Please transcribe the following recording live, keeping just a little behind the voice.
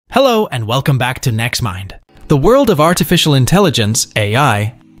Hello and welcome back to NextMind. The world of artificial intelligence,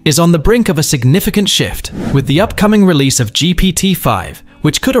 AI, is on the brink of a significant shift with the upcoming release of GPT-5,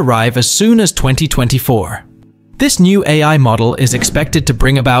 which could arrive as soon as 2024. This new AI model is expected to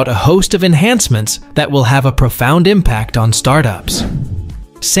bring about a host of enhancements that will have a profound impact on startups.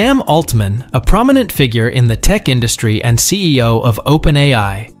 Sam Altman, a prominent figure in the tech industry and CEO of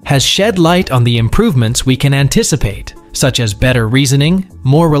OpenAI, has shed light on the improvements we can anticipate, such as better reasoning,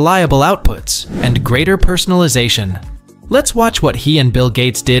 more reliable outputs, and greater personalization. Let's watch what he and Bill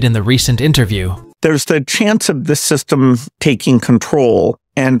Gates did in the recent interview. There's the chance of this system taking control,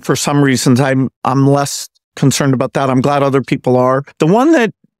 and for some reasons I'm less concerned about that. I'm glad other people are. The one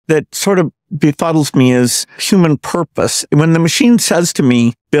that sort of befuddles me is human purpose. When the machine says to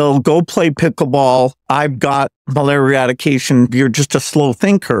me, Bill, go play pickleball, I've got malaria eradication, you're just a slow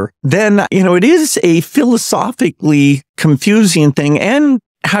thinker, then, it is a philosophically confusing thing and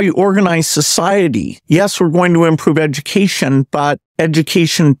how you organize society. Yes, we're going to improve education, but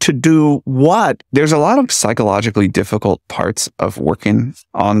education to do what? There's a lot of psychologically difficult parts of working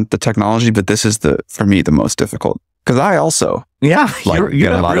on the technology, but this is for me, the most difficult. Because I also you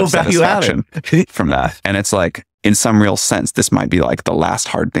get a lot of satisfaction from that. And it's like, in some real sense, this might be like the last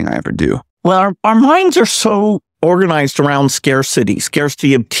hard thing I ever do. Well, our minds are so organized around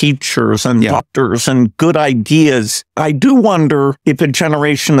scarcity of teachers and doctors and good ideas. I do wonder if a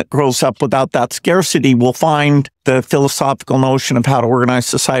generation that grows up without that scarcity will find the philosophical notion of how to organize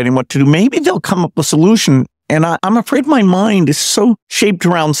society and what to do. Maybe they'll come up with a solution. And I'm afraid my mind is so shaped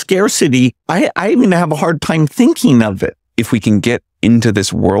around scarcity, I even have a hard time thinking of it. If we can get into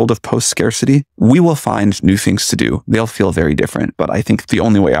this world of post-scarcity, we will find new things to do. They'll feel very different, but I think the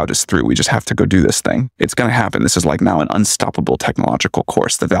only way out is through. We just have to go do this thing. It's going to happen. This is like now an unstoppable technological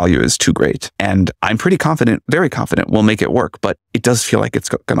course. The value is too great. And I'm pretty confident, very confident we'll make it work, but it does feel like it's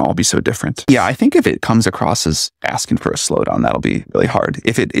going to all be so different. Yeah, I think if it comes across as asking for a slowdown, that'll be really hard.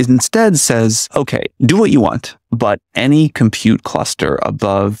 If it instead says, okay, do what you want, but any compute cluster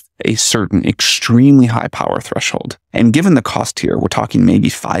above a certain extremely high power threshold, and given the cost here, we're talking maybe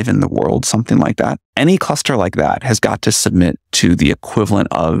 5 in the world, something like that. Any cluster like that has got to submit to the equivalent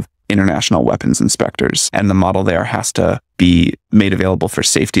of international weapons inspectors. And the model there has to be made available for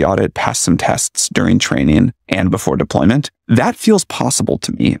safety audit, pass some tests during training and before deployment. That feels possible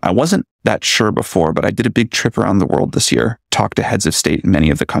to me. I wasn't that sure before, but I did a big trip around the world this year, talked to heads of state in many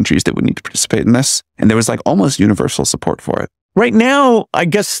of the countries that would need to participate in this. And there was like almost universal support for it. Right now, I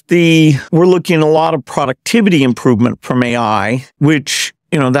guess we're looking at a lot of productivity improvement from AI, which,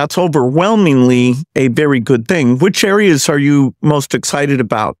 that's overwhelmingly a very good thing. Which areas are you most excited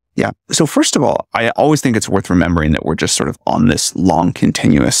about? Yeah. So first of all, I always think it's worth remembering that we're just sort of on this long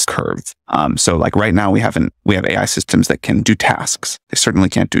continuous curve. So like right now we have AI systems that can do tasks. They certainly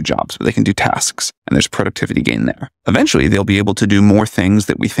can't do jobs, but they can do tasks, and there's productivity gain there. Eventually they'll be able to do more things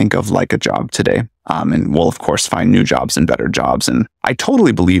that we think of like a job today. And we'll of course find new jobs and better jobs. And I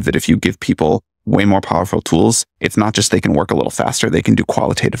totally believe that if you give people way more powerful tools, it's not just they can work a little faster, they can do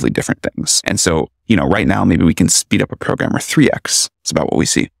qualitatively different things. And so, right now maybe we can speed up a programmer 3x. It's about what we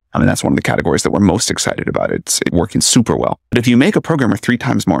see. I mean, that's one of the categories that we're most excited about. It's working super well. But if you make a programmer 3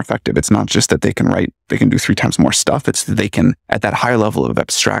 times more effective, it's not just that they can do 3 times more stuff. It's that they can, at that higher level of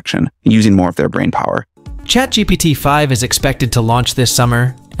abstraction, using more of their brain power. ChatGPT-5 is expected to launch this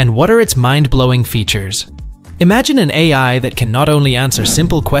summer, and what are its mind-blowing features? Imagine an AI that can not only answer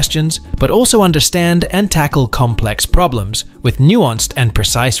simple questions, but also understand and tackle complex problems with nuanced and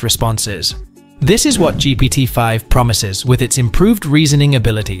precise responses. This is what GPT-5 promises with its improved reasoning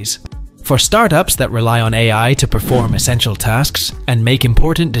abilities. For startups that rely on AI to perform essential tasks and make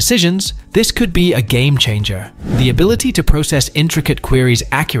important decisions, this could be a game changer. The ability to process intricate queries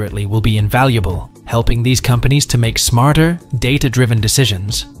accurately will be invaluable, helping these companies to make smarter, data-driven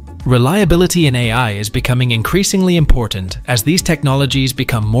decisions. Reliability in AI is becoming increasingly important as these technologies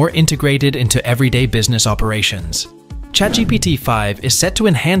become more integrated into everyday business operations. ChatGPT-5 is set to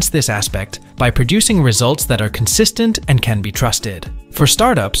enhance this aspect by producing results that are consistent and can be trusted. For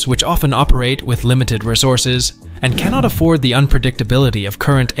startups, which often operate with limited resources and cannot afford the unpredictability of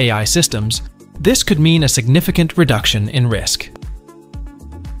current AI systems, this could mean a significant reduction in risk.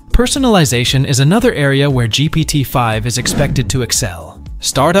 Personalization is another area where GPT-5 is expected to excel.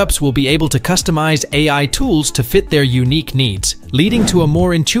 Startups will be able to customize AI tools to fit their unique needs, leading to a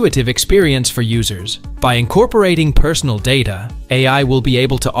more intuitive experience for users. By incorporating personal data, AI will be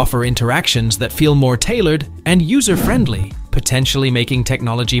able to offer interactions that feel more tailored and user-friendly, potentially making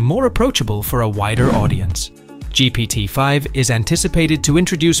technology more approachable for a wider audience. GPT-5 is anticipated to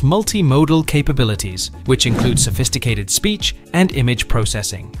introduce multimodal capabilities, which include sophisticated speech and image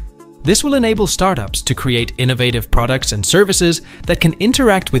processing. This will enable startups to create innovative products and services that can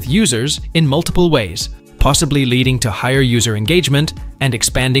interact with users in multiple ways, possibly leading to higher user engagement and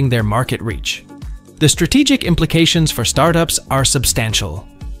expanding their market reach. The strategic implications for startups are substantial.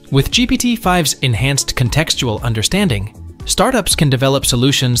 With GPT-5's enhanced contextual understanding, startups can develop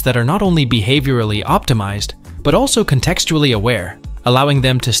solutions that are not only behaviorally optimized, but also contextually aware, allowing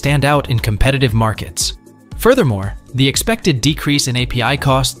them to stand out in competitive markets. Furthermore, the expected decrease in API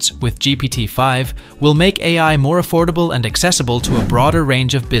costs with GPT-5 will make AI more affordable and accessible to a broader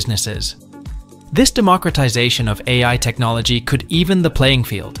range of businesses. This democratization of AI technology could even the playing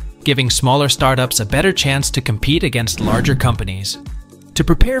field, giving smaller startups a better chance to compete against larger companies. To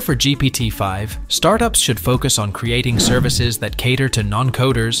prepare for GPT-5, startups should focus on creating services that cater to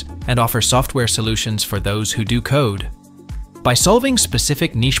non-coders and offer software solutions for those who do code. By solving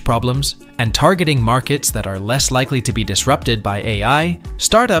specific niche problems and targeting markets that are less likely to be disrupted by AI,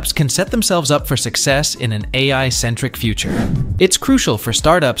 startups can set themselves up for success in an AI-centric future. It's crucial for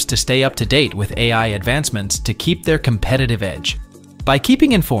startups to stay up to date with AI advancements to keep their competitive edge. By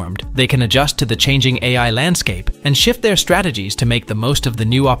keeping informed, they can adjust to the changing AI landscape and shift their strategies to make the most of the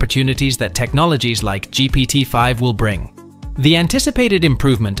new opportunities that technologies like GPT-5 will bring. The anticipated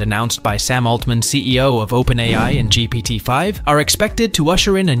improvement announced by Sam Altman, CEO of OpenAI, and GPT-5 are expected to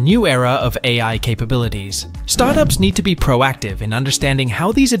usher in a new era of AI capabilities. Startups need to be proactive in understanding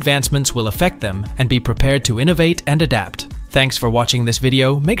how these advancements will affect them and be prepared to innovate and adapt. Thanks for watching this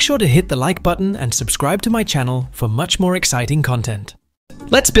video. Make sure to hit the like button and subscribe to my channel for much more exciting content.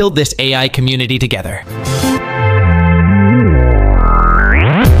 Let's build this AI community together.